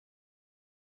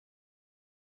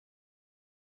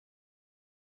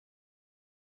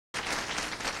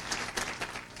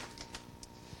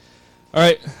All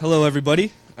right, hello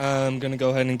everybody. I'm going to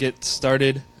go ahead and get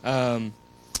started.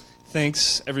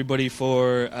 Thanks everybody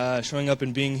for showing up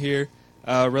and being here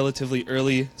relatively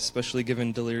early, especially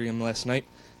given delirium last night.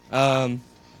 My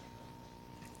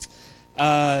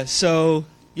name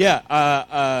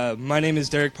is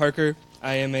Derek Parker.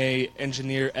 I am an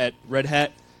engineer at Red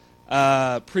Hat,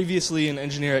 previously an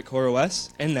engineer at CoreOS,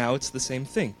 and now it's the same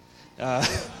thing.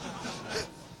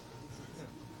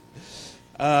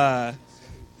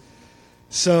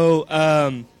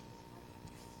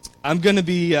 I'm going to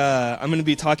be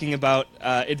talking about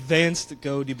advanced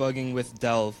Go debugging with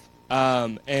Delve.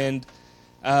 One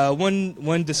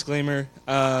disclaimer: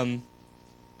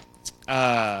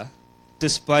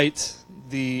 despite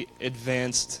the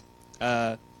advanced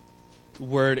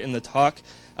word in the talk,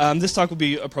 this talk will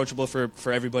be approachable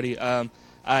for everybody.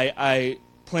 I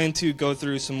plan to go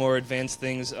through some more advanced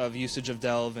things of usage of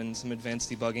Delve and some advanced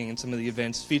debugging and some of the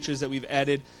advanced features that we've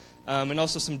added. And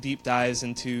also some deep dives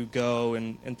into Go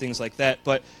and things like that.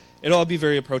 But it'll all be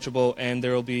very approachable, and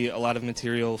there will be a lot of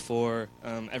material for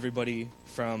everybody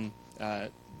from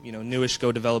newish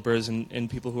Go developers and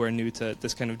people who are new to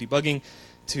this kind of debugging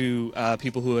to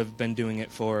people who have been doing it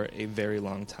for a very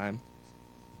long time.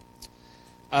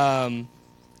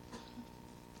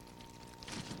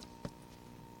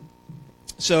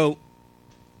 So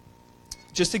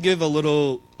just to give a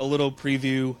little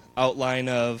preview outline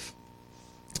of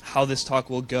how this talk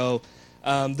will go,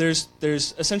 there's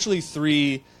essentially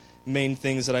three main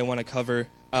things that I want to cover,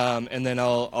 and then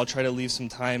I'll try to leave some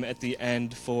time at the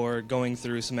end for going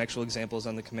through some actual examples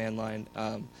on the command line,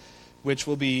 which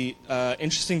will be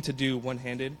interesting to do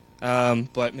one-handed,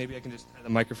 but maybe I can just tie the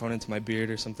microphone into my beard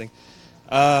or something.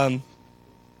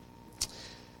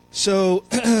 So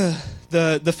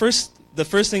the first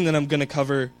thing that I'm going to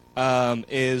cover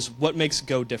is what makes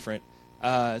Go different.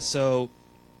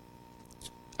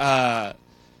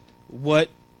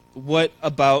 What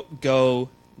about Go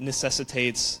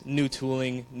necessitates new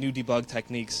tooling, new debug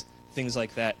techniques, things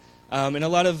like that. And a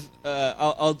lot of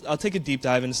I'll take a deep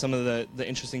dive into some of the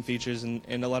interesting features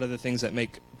and a lot of the things that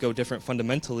make Go different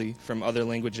fundamentally from other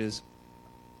languages.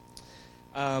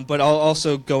 But I'll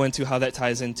also go into how that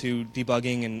ties into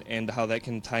debugging and how that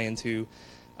can tie into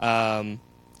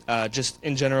just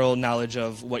in general knowledge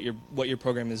of what your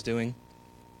program is doing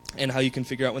and how you can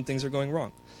figure out when things are going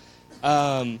wrong.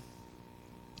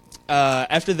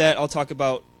 After that, I'll talk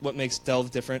about what makes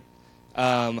Delve different,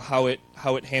 how it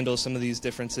handles some of these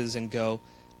differences in Go,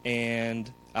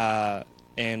 and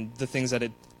the things that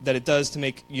it does to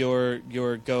make your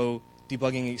Go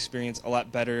debugging experience a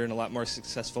lot better and a lot more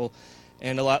successful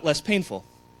and a lot less painful,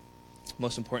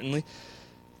 most importantly.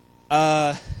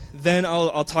 Then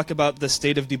I'll talk about the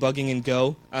state of debugging in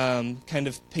Go, kind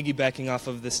of piggybacking off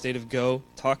of the state of Go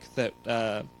talk that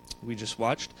we just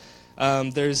watched.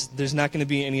 There's not going to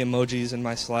be any emojis in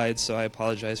my slides, so I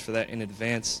apologize for that in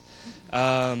advance.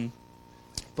 But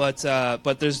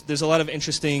there's a lot of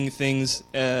interesting things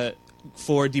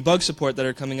for debug support that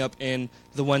are coming up in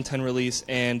the 1.10 release,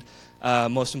 and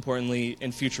most importantly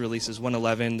in future releases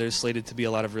 1.11. There's slated to be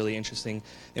a lot of really interesting,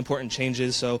 important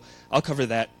changes. So I'll cover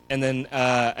that, and then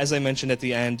as I mentioned at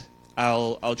the end,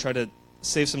 I'll try to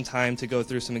save some time to go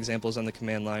through some examples on the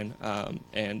command line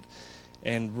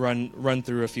and run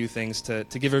through a few things to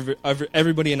give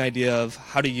everybody an idea of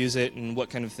how to use it and what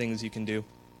kind of things you can do.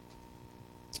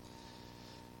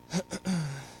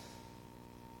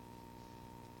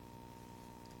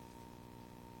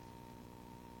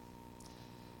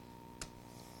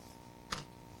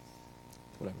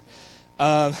 Whatever.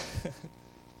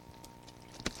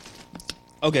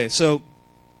 Okay, so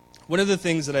one of the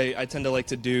things that I tend to like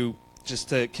to do just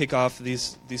to kick off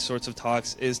these sorts of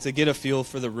talks is to get a feel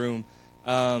for the room.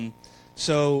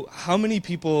 So how many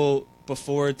people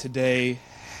before today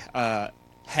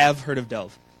have heard of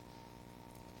Delve?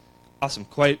 Awesome,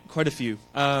 quite a few.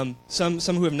 Some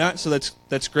who have not, so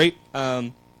that's great.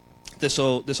 This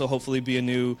will hopefully be a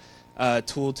new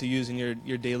tool to use in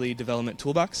your daily development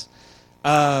toolbox.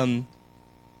 The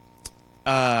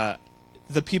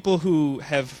people who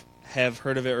have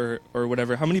heard of it or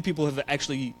whatever, how many people have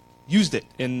actually used it?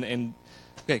 And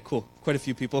okay, cool, quite a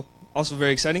few people. Also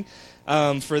very exciting.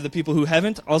 For the people who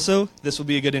haven't, also this will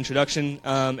be a good introduction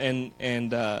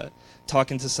and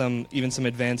talk into some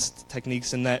advanced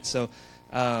techniques in that. So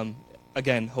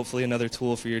again, hopefully another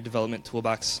tool for your development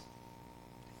toolbox.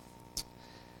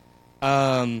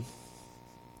 Okay,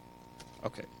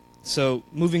 so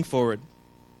moving forward,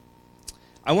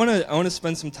 I want to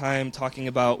spend some time talking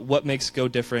about what makes Go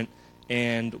different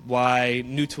and why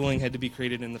new tooling had to be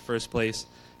created in the first place,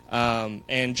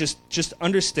 and just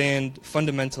understand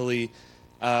fundamentally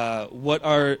what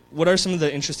are some of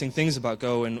the interesting things about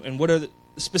Go, and what are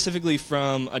specifically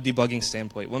from a debugging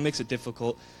standpoint? What makes it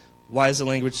difficult? Why is the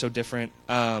language so different?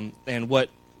 And what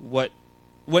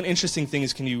interesting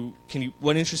things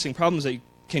what interesting problems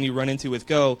can you run into with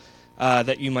Go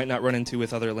that you might not run into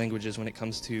with other languages when it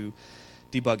comes to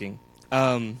debugging?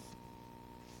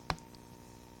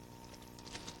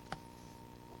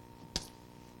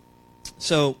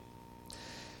 So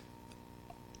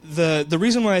the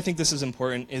reason why I think this is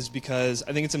important is because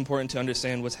I think it's important to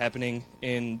understand what's happening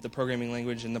in the programming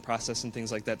language and the process and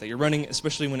things like that you're running,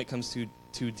 especially when it comes to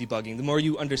debugging. The more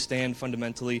you understand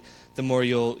fundamentally, the more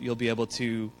you'll be able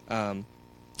to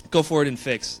go forward and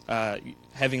fix.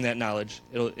 Having that knowledge,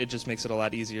 it just makes it a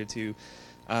lot easier to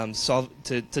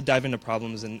to dive into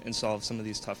problems and solve some of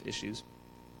these tough issues.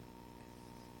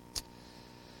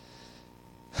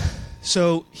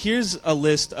 So here's a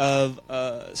list of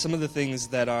some of the things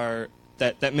that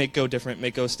make Go different,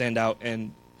 make Go stand out,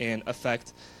 and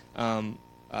affect the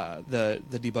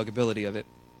debuggability of it.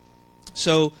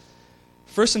 So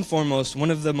first and foremost,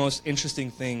 one of the most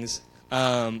interesting things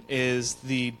is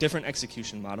the different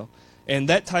execution model, and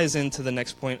that ties into the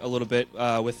next point a little bit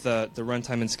with the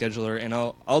runtime and scheduler, and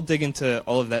I'll dig into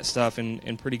all of that stuff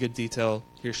in pretty good detail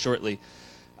here shortly.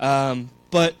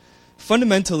 But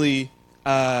fundamentally,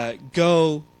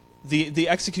 Go, the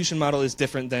execution model is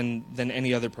different than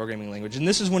any other programming language, and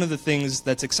this is one of the things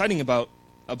that's exciting about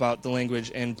the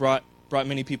language and brought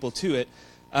many people to it.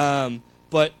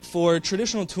 But for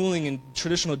traditional tooling and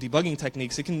traditional debugging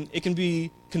techniques, it can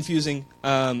be confusing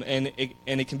and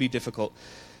it can be difficult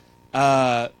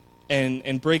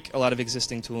and break a lot of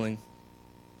existing tooling.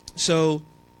 So,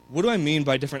 what do I mean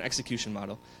by different execution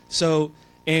model? So,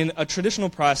 in a traditional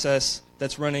process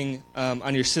that's running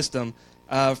on your system,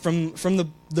 from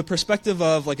the perspective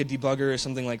of like a debugger or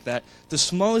something like that, the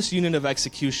smallest unit of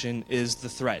execution is the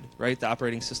thread, right? The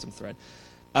operating system thread.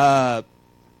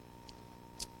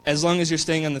 As long as you're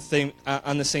staying on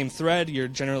the same thread, you're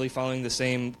generally following the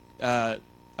same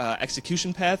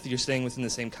execution path. You're staying within the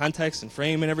same context and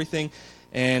frame and everything,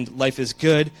 and life is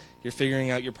good. You're figuring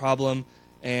out your problem,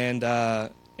 and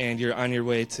you're on your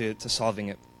way to solving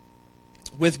it.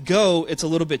 With Go, it's a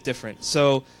little bit different.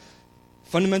 So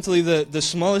fundamentally, the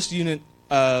smallest unit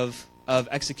of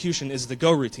execution is the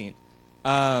Go routine.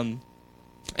 And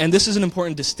this is an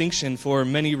important distinction for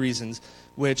many reasons,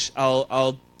 which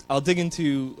I'll dig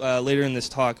into later in this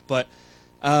talk. But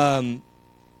when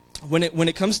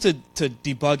it comes to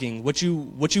debugging, what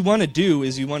you want to do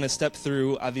is you want to step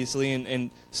through, obviously,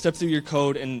 and step through your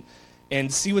code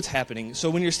and see what's happening. So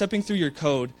when you're stepping through your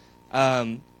code,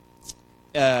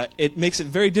 it makes it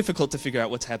very difficult to figure out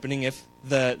what's happening if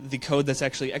the code that's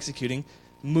actually executing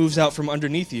moves out from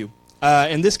underneath you.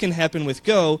 And this can happen with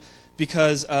Go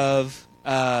because of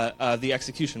the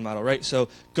execution model, right? So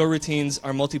Go routines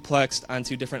are multiplexed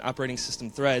onto different operating system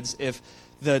threads. If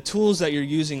the tools that you're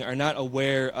using are not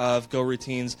aware of Go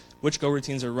routines, which Go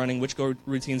routines are running, which Go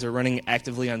routines are running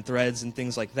actively on threads and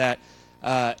things like that,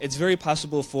 it's very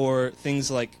possible for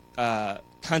things like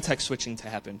context switching to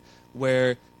happen,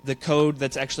 where the code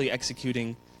that's actually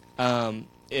executing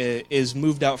is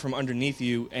moved out from underneath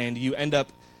you, and you end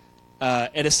up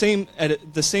at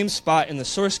the same spot in the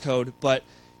source code, but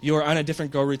you're on a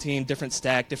different Go routine, different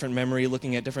stack, different memory,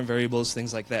 looking at different variables,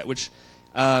 things like that, which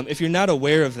if you're not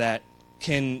aware of that,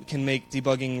 can make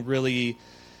debugging really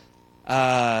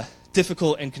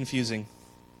difficult and confusing.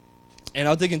 And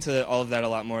I'll dig into all of that a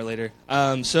lot more later.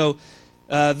 So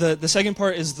the second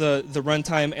part is the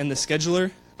runtime and the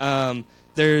scheduler.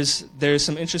 There's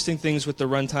some interesting things with the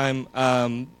runtime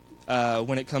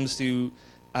when it comes to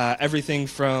everything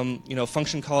from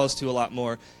function calls to a lot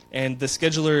more, and the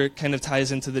scheduler kind of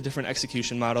ties into the different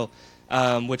execution model,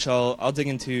 which I'll dig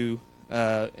into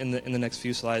in the next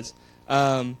few slides.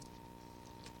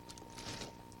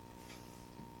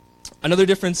 Another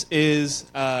difference is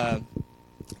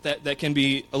that can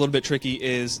be a little bit tricky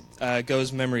is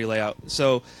Go's memory layout.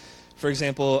 So, for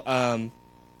example,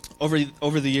 over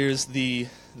the years, the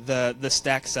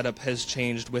stack setup has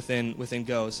changed within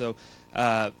Go. So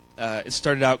it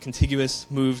started out contiguous,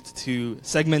 moved to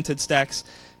segmented stacks,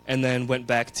 and then went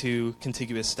back to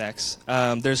contiguous stacks.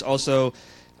 There's also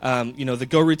the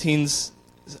Go routines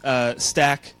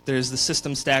stack. There's the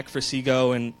system stack for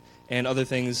CGO and other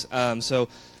things. So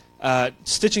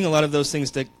stitching a lot of those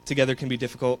things together can be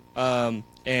difficult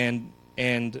and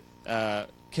can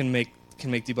make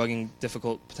debugging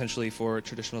difficult potentially for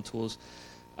traditional tools.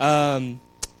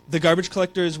 The garbage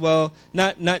collector as well,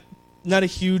 not a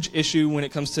huge issue when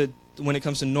it comes to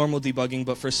normal debugging,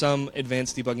 but for some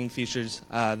advanced debugging features,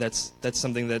 that's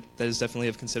something that is definitely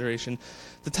of consideration.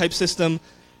 The type system,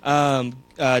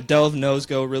 Delve knows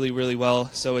Go really, really well,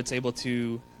 so it's able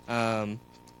to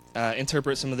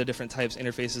interpret some of the different types,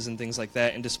 interfaces, and things like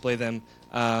that, and display them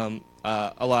a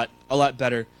lot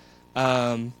better.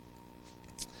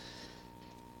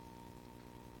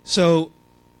 So,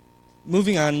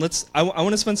 moving on, I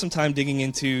want to spend some time digging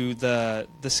into the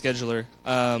scheduler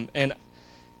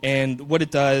and what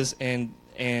it does, and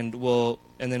then we'll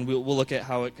look at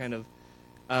how it kind of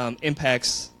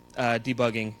impacts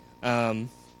debugging.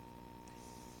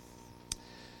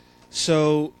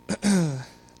 So,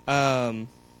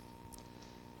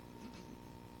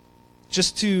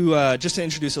 just to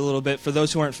introduce a little bit, for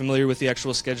those who aren't familiar with the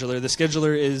actual scheduler, the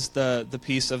scheduler is the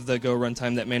piece of the Go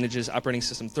runtime that manages operating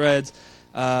system threads,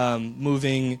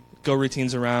 moving Go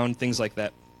routines around, things like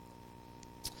that.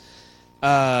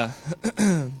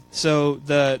 So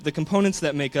the components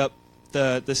that make up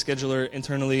the scheduler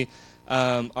internally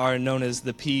are known as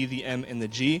the P, the M, and the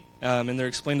G, and they're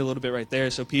explained a little bit right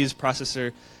there. So P is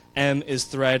processor, M is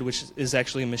thread, which is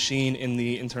actually a machine in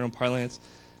the internal parlance,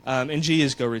 and G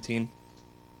is Go routine.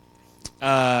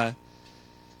 Like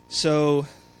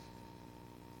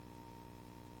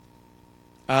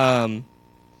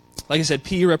I said,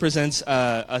 P represents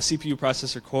a CPU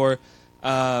processor core.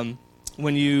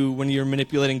 When you're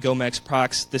manipulating Go max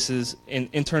procs, this is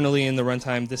internally in the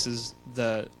runtime. This is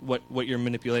what you're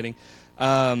manipulating.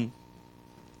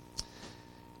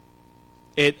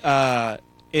 It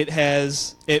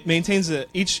maintains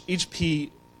each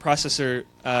P processor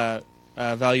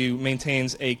value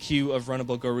maintains a queue of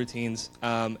runnable Go routines,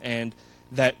 and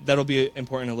that'll be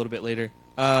important a little bit later.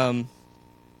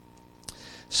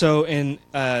 So in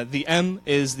the M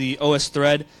is the OS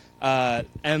thread. The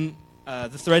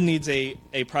thread needs a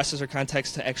processor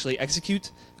context to actually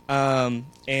execute,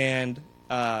 and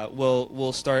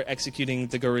we'll start executing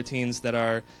the Go routines that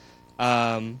are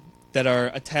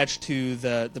attached to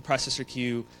the processor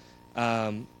queue,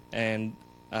 and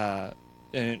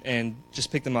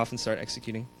just pick them off and start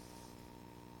executing.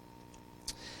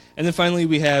 And then finally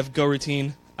we have Go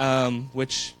routine,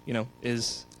 which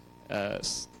is a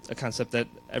concept that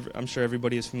I'm sure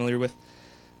everybody is familiar with.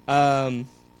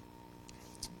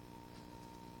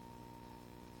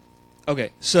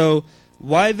 Okay, so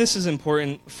why this is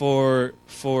important for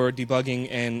debugging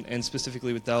and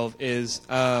specifically with Delve is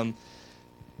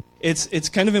it's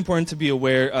kind of important to be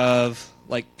aware of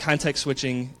like context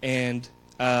switching and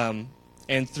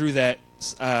through that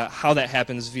how that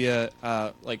happens via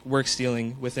like work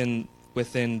stealing within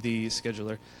the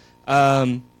scheduler.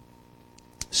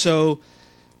 So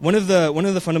one of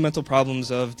the fundamental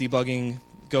problems of debugging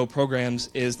Go programs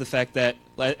is the fact that,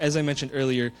 as I mentioned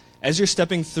earlier, as you're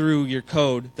stepping through your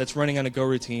code that's running on a Go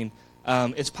routine,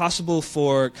 it's possible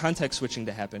for context switching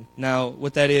to happen. Now,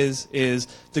 what that is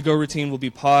the Go routine will be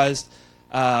paused,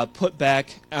 put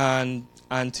back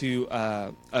onto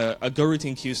a Go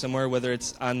routine queue somewhere, whether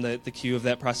it's on the queue of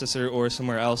that processor or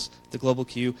somewhere else, the global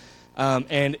queue.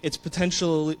 And it's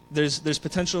there's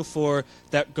potential for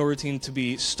that Go routine to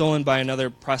be stolen by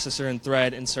another processor and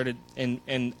thread and started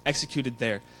and executed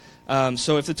there.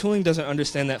 So if the tooling doesn't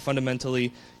understand that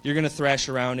fundamentally, you're going to thrash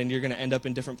around and you're going to end up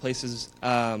in different places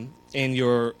in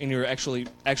your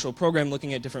actual program,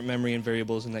 looking at different memory and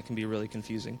variables, and that can be really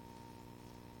confusing.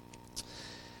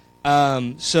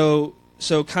 So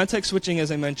context switching,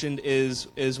 as I mentioned, is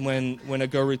when a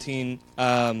Go routine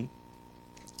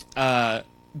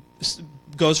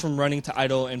goes from running to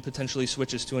idle and potentially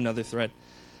switches to another thread,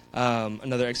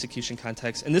 another execution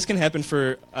context. And this can happen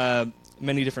for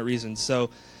many different reasons.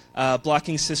 So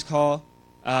blocking syscall,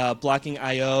 blocking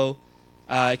I/O.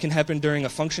 It can happen during a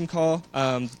function call.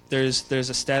 There's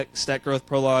a stack growth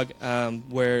prologue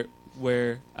where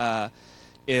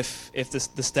if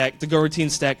the Go routine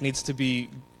stack needs to be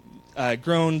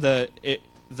grown, the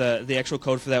actual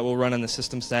code for that will run on the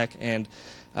system stack, and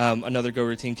another Go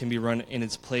routine can be run in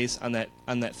its place on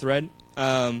that thread.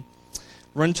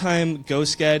 Runtime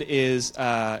GoSched is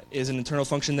an internal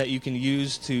function that you can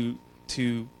use to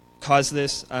cause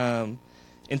this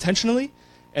intentionally,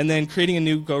 and then creating a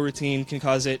new Go routine can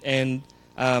cause it. And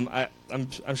I'm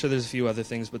sure there's a few other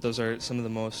things, but those are some of the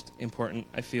most important,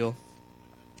 I feel.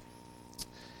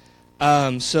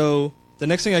 So the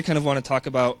next thing I kind of want to talk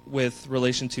about with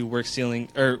relation to work stealing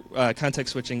or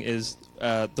context switching is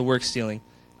the work stealing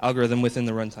algorithm within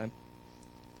the runtime.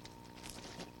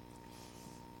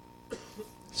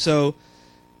 So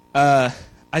I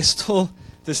stole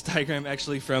this diagram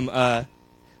actually from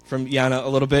Yana a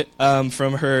little bit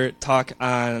from her talk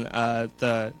on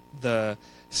the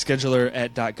scheduler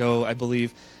at .go, I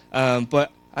believe.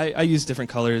 But I used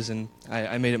different colors and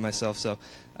I made it myself, so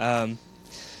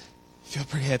feel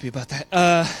pretty happy about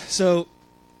that. So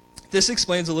this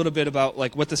explains a little bit about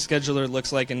like what the scheduler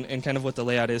looks like and kind of what the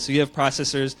layout is. So you have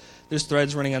processors. There's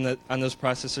threads running on those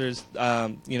processors.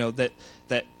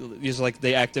 That use like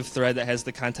the active thread that has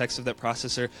the context of that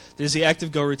processor. There's the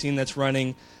active Go routine that's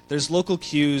running. There's local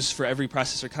queues for every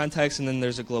processor context, and then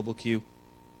there's a global queue.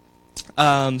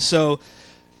 When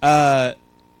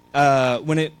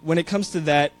it comes to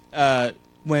that,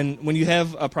 when you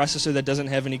have a processor that doesn't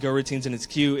have any Go routines in its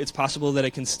queue, it's possible that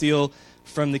it can steal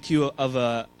from the queue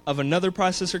of another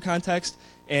processor context,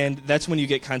 and that's when you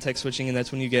get context switching, and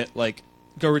that's when you get like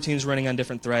Go routines running on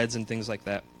different threads and things like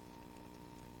that.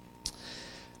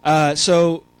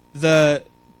 To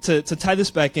tie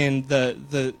this back in,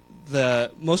 the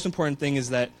most important thing is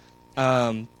that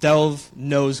Delve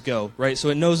knows Go, right? So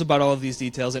it knows about all of these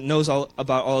details. It knows all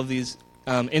about all of these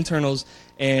internals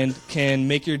and can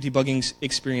make your debugging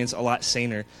experience a lot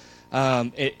saner.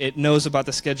 It knows about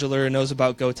the scheduler. It knows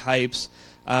about Go types.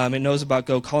 It knows about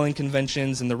Go calling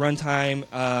conventions and the runtime,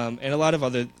 and a lot of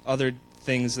other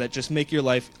things that just make your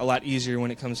life a lot easier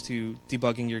when it comes to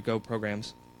debugging your Go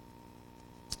programs.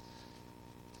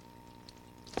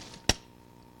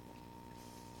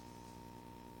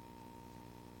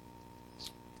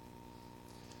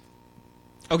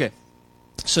 Okay,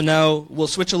 so now we'll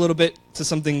switch a little bit to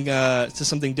something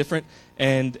different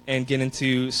and get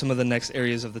into some of the next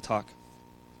areas of the talk.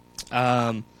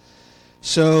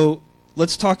 So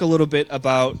let's talk a little bit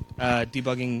about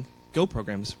debugging Go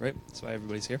programs, right? That's why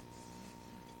everybody's here.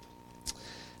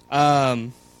 I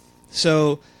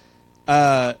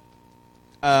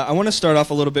want to start off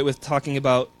a little bit with talking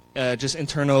about just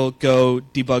internal Go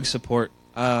debug support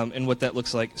and what that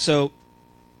looks like. So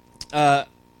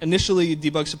initially,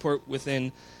 debug support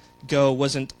within Go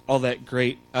wasn't all that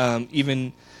great.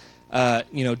 Even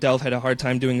Delve had a hard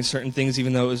time doing certain things,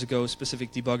 even though it was a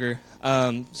Go-specific debugger.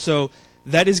 So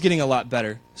that is getting a lot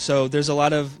better. So there's a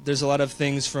lot of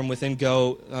things from within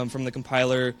Go, from the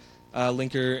compiler,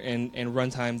 linker, and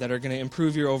runtime that are going to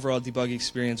improve your overall debug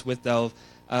experience with Delve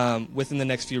within the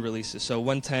next few releases. So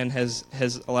 1.10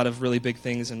 has a lot of really big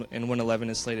things, and 1.11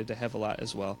 is slated to have a lot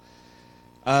as well.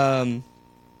 One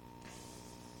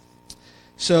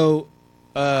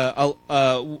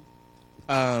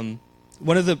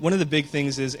of the big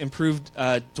things is improved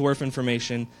dwarf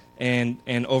information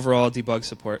and overall debug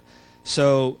support.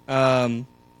 So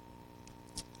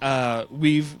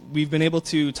we've been able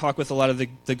to talk with a lot of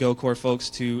the Go core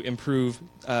folks to improve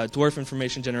dwarf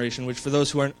information generation, which for those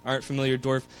who aren't familiar,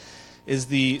 dwarf is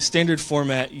the standard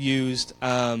format used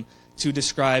to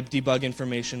describe debug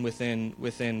information within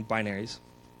binaries.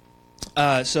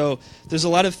 So there's a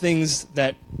lot of things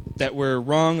that were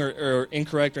wrong or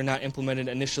incorrect or not implemented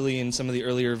initially in some of the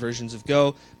earlier versions of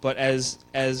Go, but as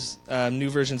new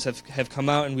versions have come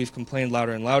out and we've complained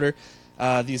louder and louder,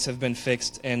 these have been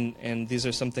fixed, and these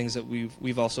are some things that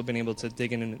we've also been able to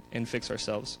dig in and fix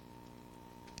ourselves.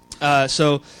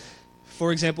 So,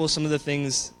 for example, some of the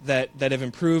things that have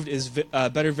improved is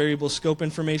better variable scope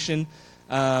information,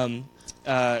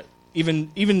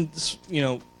 even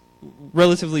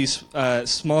relatively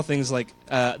small things like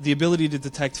the ability to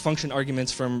detect function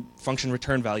arguments from function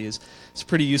return values. It's a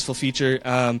pretty useful feature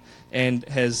and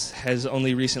has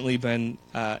only recently been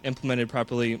implemented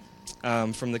properly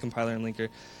from the compiler and linker.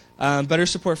 Better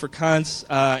support for cons,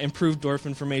 improved dwarf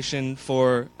information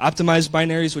for optimized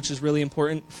binaries, which is really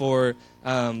important for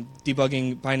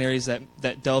debugging binaries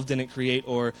that Delve didn't create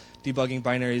or debugging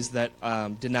binaries that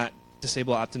did not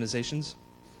disable optimizations.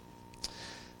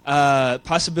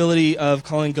 Possibility of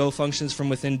calling Go functions from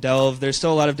within Delve. There's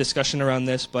still a lot of discussion around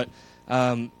this, but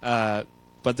the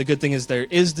good thing is there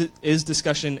is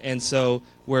discussion, and so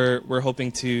we're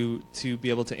hoping to be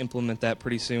able to implement that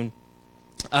pretty soon.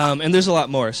 And there's a lot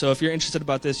more. So if you're interested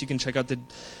about this, you can check out the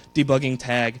debugging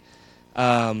tag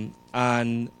on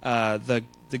the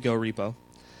Go repo.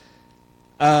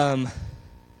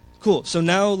 Cool. So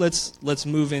now let's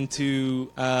move into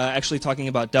actually talking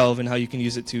about Delve and how you can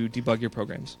use it to debug your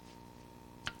programs.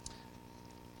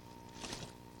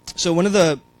 So one of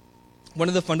the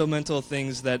fundamental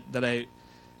things that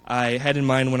I had in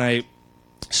mind when I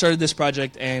started this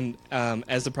project, and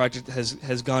as the project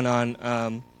has gone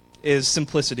on, is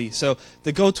simplicity. So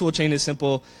the Go toolchain is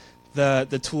simple.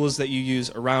 The tools that you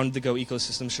use around the Go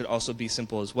ecosystem should also be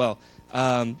simple as well.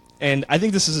 And I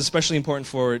think this is especially important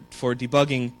for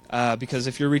debugging because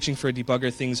if you're reaching for a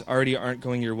debugger, things already aren't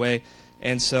going your way,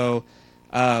 and so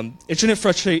it shouldn't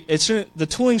frustrate. The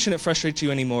tooling shouldn't frustrate you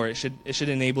anymore. It should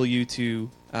enable you to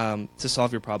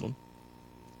solve your problem.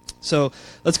 So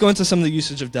let's go into some of the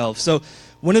usage of Delve. So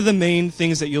one of the main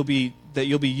things that you'll be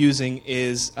using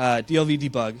is DLV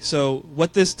debug. So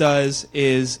what this does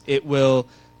is it will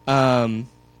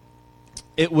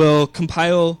it will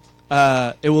compile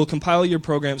your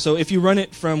program. So if you run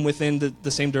it from within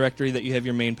the same directory that you have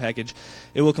your main package,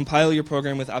 it will compile your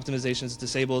program with optimizations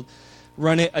disabled,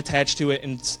 run it, attach to it,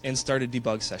 and start a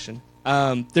debug session.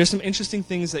 There's some interesting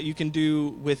things that you can do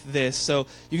with this. So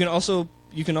you can also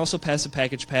pass a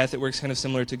package path. It works kind of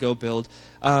similar to Go build.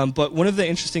 But one of the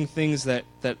interesting things that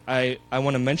I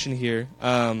want to mention here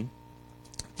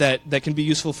that can be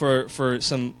useful for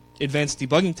some advanced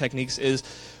debugging techniques is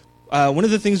one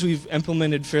of the things we've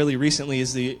implemented fairly recently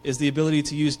is the ability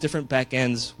to use different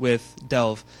backends with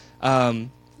Delve.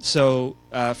 So,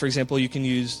 for example, you can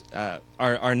use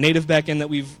our native backend that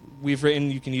we've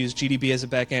written. You can use GDB as a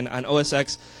backend. On OS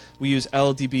X, we use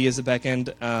LDB as a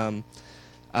backend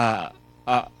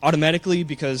automatically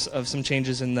because of some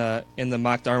changes in the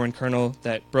mock Darwin kernel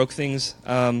that broke things.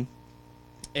 But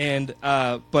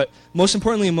most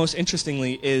importantly and most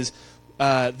interestingly is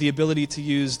the ability to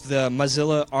use the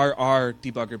Mozilla RR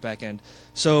debugger backend.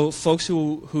 So folks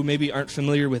who maybe aren't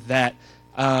familiar with that,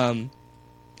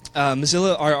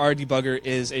 Mozilla RR debugger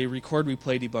is a record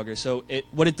replay debugger. So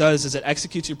what it does is it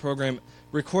executes your program,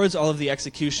 records all of the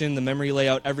execution, the memory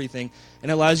layout, everything, and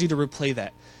allows you to replay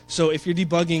that. So if you're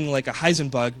debugging like a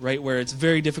Heisenbug, right, where it's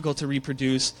very difficult to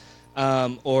reproduce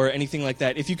or anything like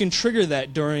that, if you can trigger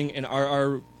that during an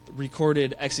RR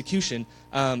recorded execution,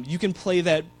 you can play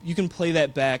that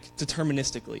back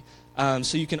deterministically.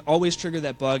 So you can always trigger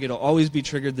that bug. It'll always be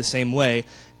triggered the same way,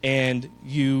 and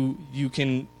it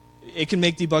can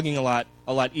make debugging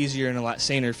a lot easier and a lot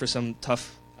saner for some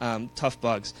tough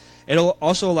bugs. It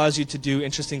also allows you to do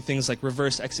interesting things like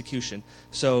reverse execution.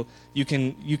 So you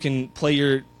can play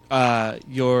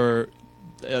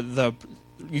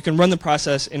you can run the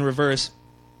process in reverse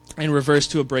and reverse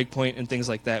to a breakpoint and things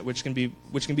like that, which can be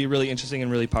really interesting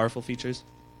and really powerful features.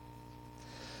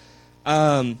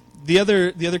 The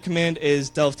other command is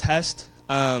delve test.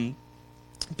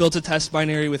 Built a test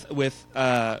binary with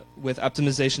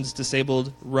optimizations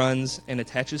disabled, runs, and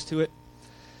attaches to it.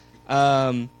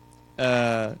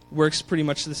 Works pretty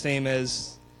much the same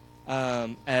as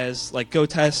like Go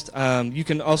test. You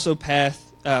can also pass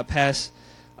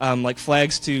like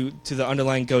flags to the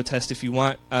underlying Go test if you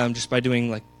want, just by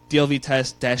doing like DLV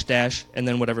test -- and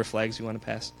then whatever flags you want to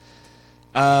pass.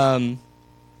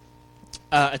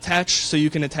 Attach, so you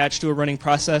can attach to a running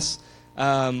process.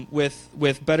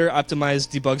 With better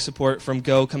optimized debug support from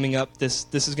Go coming up, this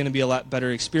is going to be a lot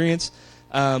better experience.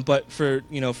 But for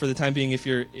the time being, if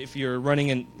you're running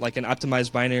in like an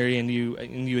optimized binary and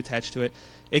you attach to it,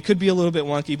 it could be a little bit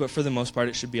wonky, but for the most part,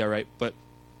 it should be all right. But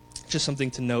just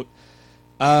something to note.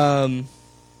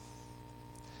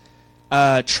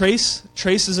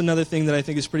 Trace is another thing that I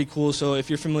think is pretty cool. So if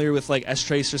you're familiar with like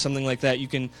strace or something like that, you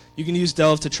can use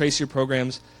Delve to trace your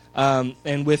programs.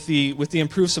 And with the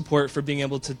improved support for being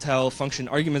able to tell function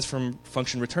arguments from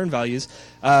function return values,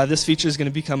 this feature is going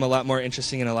to become a lot more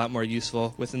interesting and a lot more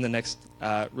useful within the next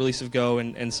release of Go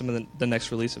and some of the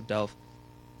next release of Delve.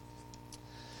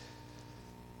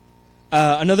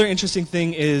 Another interesting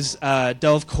thing is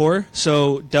Delve core.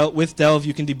 So with Delve,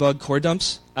 you can debug core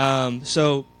dumps.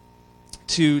 So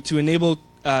to enable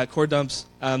core dumps,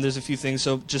 there's a few things.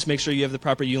 So just make sure you have the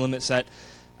proper ulimit set.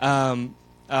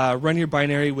 Run your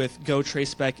binary with go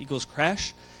tracespec equals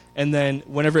crash, and then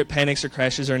whenever it panics or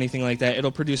crashes or anything like that,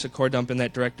 it'll produce a core dump in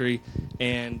that directory,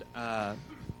 and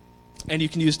you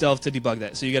can use Delve to debug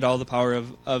that. So you get all the power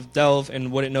of Delve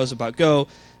and what it knows about Go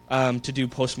to do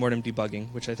post-mortem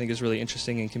debugging, which I think is really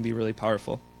interesting and can be really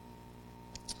powerful.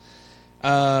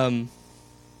 So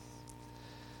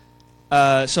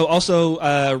also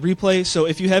replay. So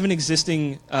if you have an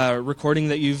existing recording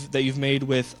that you've made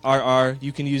with RR,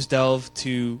 you can use Delve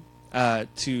to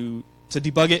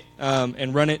debug it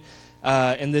and run it.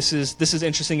 And this is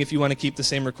interesting if you want to keep the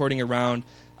same recording around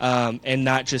and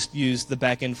not just use the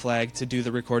backend flag to do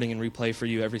the recording and replay for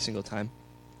you every single time.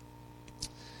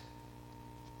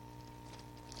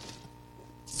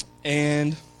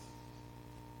 And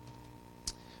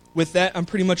with that, I'm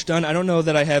pretty much done. I don't know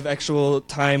that I have actual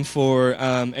time for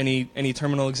any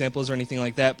terminal examples or anything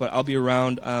like that, but I'll be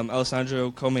around. Alessandro,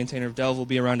 co-maintainer of Delve, will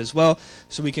be around as well,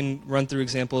 so we can run through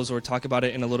examples or talk about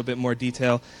it in a little bit more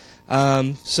detail.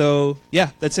 So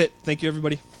yeah, that's it. Thank you,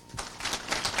 everybody.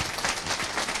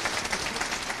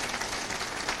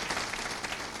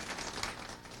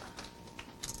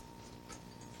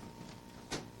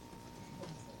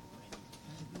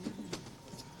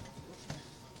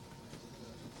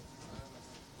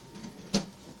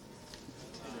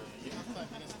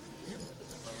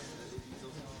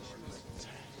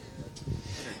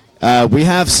 We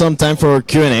have some time for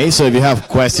Q&A, so if you have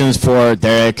questions for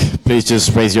Derek, please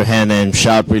just raise your hand and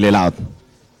shout really loud.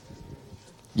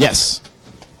 Yes.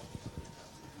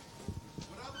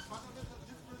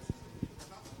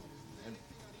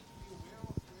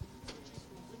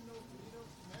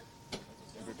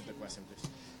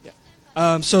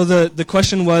 So the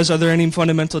question was, are there any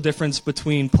fundamental difference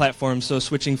between platforms, so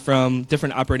switching from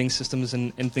different operating systems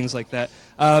and things like that?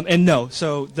 And no,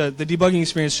 so the debugging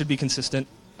experience should be consistent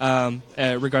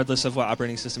regardless of what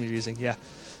operating system you're using. Yeah.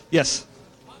 Yes.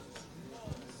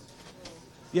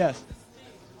 Yes.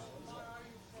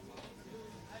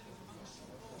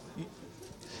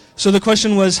 So the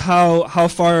question was how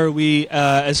far are we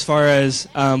as far as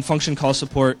function call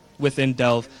support within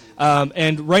Delve?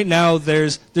 And right now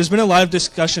there's been a lot of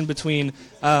discussion between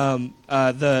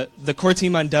the core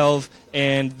team on Delve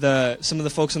and some of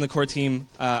the folks on the core team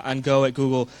on Go at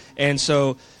Google, and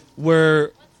so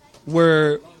we're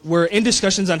in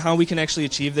discussions on how we can actually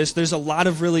achieve this. There's a lot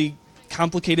of really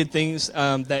complicated things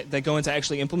that go into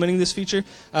actually implementing this feature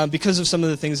because of some of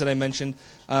the things that I mentioned.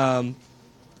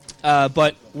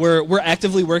 But we're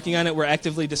actively working on it. We're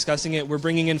actively discussing it. We're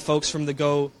bringing in folks from the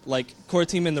Go core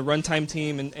team and the runtime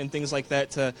team and things like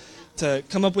that to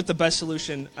come up with the best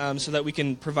solution so that we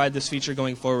can provide this feature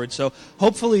going forward. So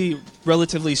hopefully,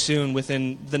 relatively soon,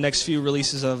 within the next few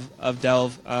releases of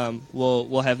Delve,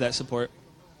 we'll have that support.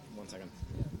 1 second.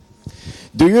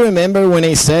 Do you remember when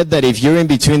I said that if you're in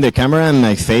between the camera and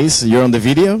my face, you're on the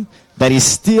video? That is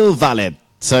still valid.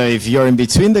 So if you're in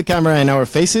between the camera and our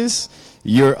faces,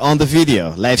 you're on the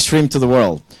video, live stream to the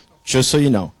world. Just so you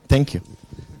know. Thank you.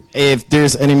 If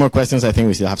there's any more questions, I think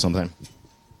we still have some time.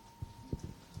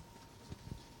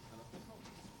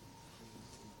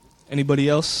 Anybody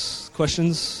else?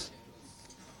 Questions?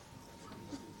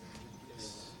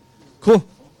 Cool.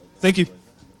 Thank you.